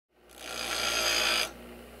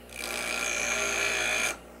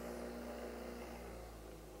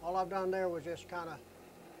I've done there was just kind of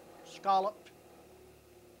scalloped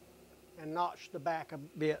and notched the back a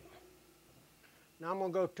bit. Now I'm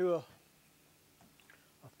going to go to a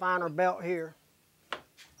finer belt here.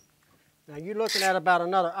 Now you're looking at about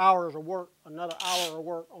another hour of work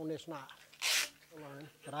on this knife.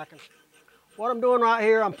 But what I'm doing right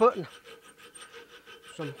here, I'm putting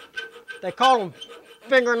some, they call them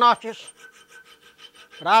finger notches,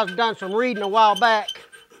 but I've done some reading a while back.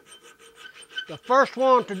 The first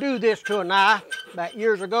one to do this to a knife back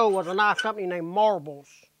years ago was a knife company named Marbles.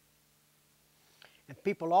 And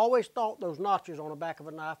people always thought those notches on the back of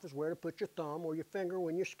a knife was where to put your thumb or your finger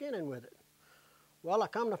when you're skinning with it. Well, I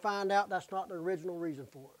come to find out that's not the original reason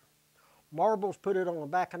for it. Marbles put it on the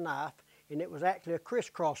back of a knife, and it was actually a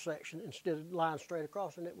crisscross section instead of lying straight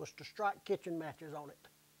across, and it was to strike kitchen matches on it.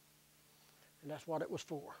 And that's what it was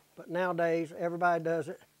for. But nowadays, everybody does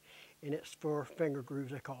it, and it's for finger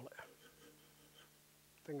grooves, they call it.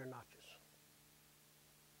 Finger notches.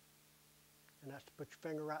 And that's to put your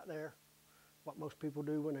finger right there, what most people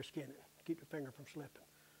do when they're skinning, keep the finger from slipping.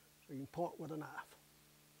 So you can point with a knife.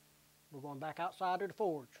 We're going back outside to the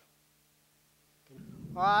forge.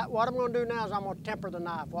 All right, what I'm going to do now is I'm going to temper the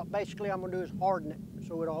knife. What basically I'm going to do is harden it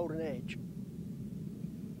so it'll hold an edge.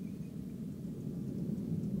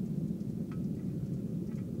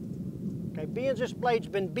 Okay, being this blade's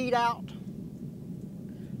been beat out,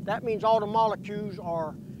 that means all the molecules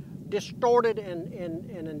are distorted and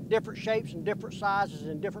in different shapes and different sizes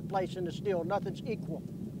and different places in the steel. Nothing's equal.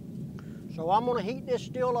 So I'm going to heat this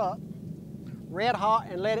steel up red hot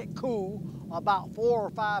and let it cool about 4 or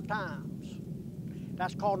 5 times.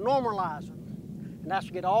 That's called normalizing. And that's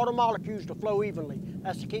to get all the molecules to flow evenly.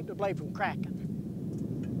 That's to keep the blade from cracking.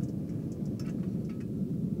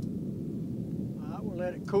 All right, we'll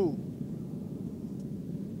let it cool.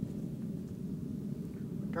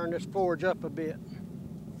 Turn this forge up a bit.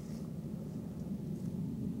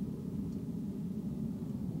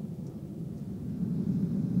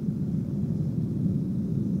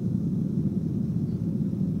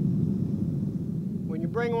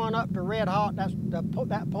 Bring one up to red hot,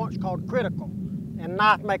 that point's called critical in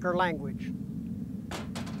knife maker language.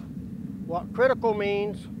 What critical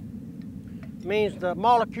means the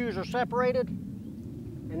molecules are separated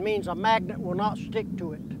and means a magnet will not stick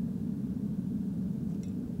to it.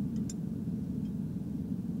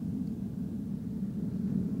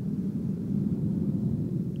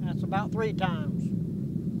 That's about 3 times.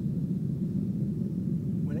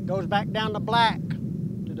 When it goes back down to black,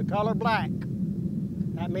 to the color black,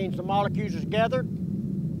 that means the molecules is gathered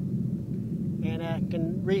and I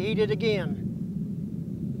can reheat it again.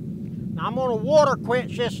 Now I'm going to water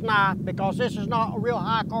quench this knife because this is not a real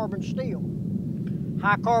high carbon steel.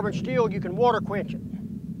 High carbon steel, you can water quench it.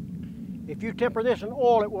 If you temper this in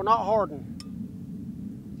oil, it will not harden.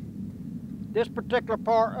 This particular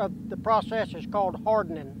part of the process is called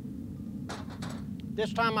hardening.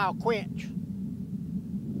 This time I'll quench.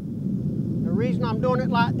 The reason I'm doing it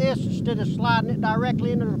like this instead of sliding it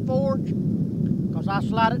directly into the forge, because I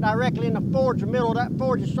slide it directly in the forge, the middle of that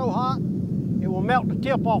forge is so hot, it will melt the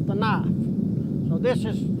tip off the knife. So this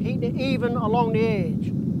is heating it even along the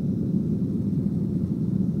edge.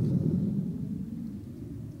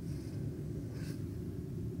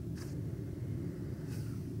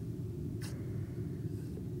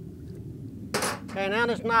 Okay, now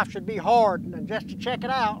this knife should be hard, and just to check it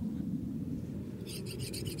out,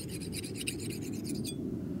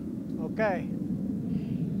 okay,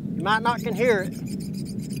 you might not can hear it,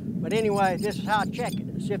 but anyway, this is how I check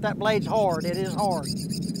it. See if that blade's hard. It is hard.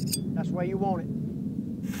 That's the way you want it. Now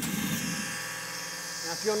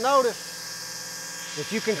if you'll notice,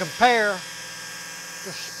 if you can compare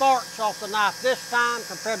the sparks off the knife this time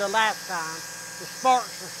compared to last time, the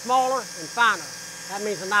sparks are smaller and finer. That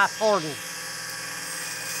means the knife's hardened.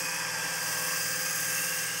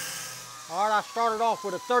 All right, I started off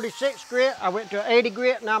with a 36 grit. I went to an 80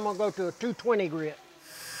 grit. Now I'm going to go to a 220 grit.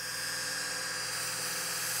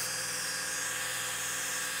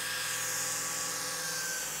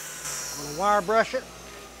 I'm going to wire brush it.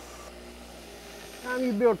 Time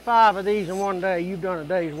you build 5 of these in one day, you've done a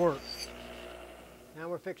day's work. Now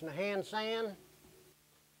we're fixing to hand sand.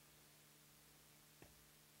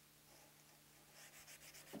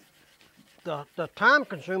 The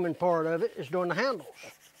time-consuming part of it is doing the handles.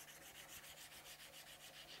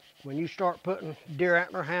 When you start putting deer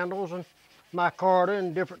antler handles and micarta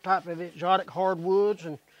and different type of exotic hardwoods,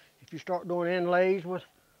 and if you start doing inlays with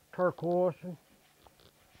turquoise and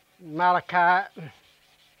malachite and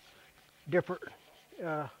different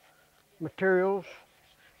materials,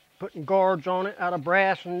 putting guards on it out of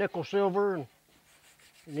brass and nickel silver and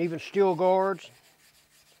even steel guards,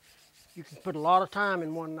 You can put a lot of time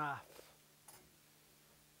in one knife.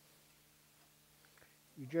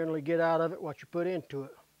 You generally get out of it what you put into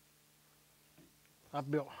it. I've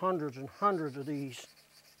built hundreds and hundreds of these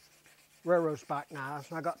railroad spike knives,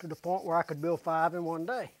 and I got to the point where I could build 5 in one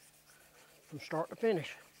day from start to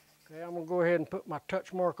finish. Okay, I'm going to go ahead and put my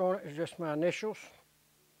touch mark on it. It's just my initials.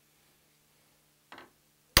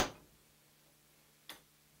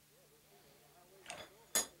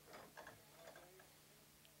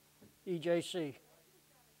 EJC.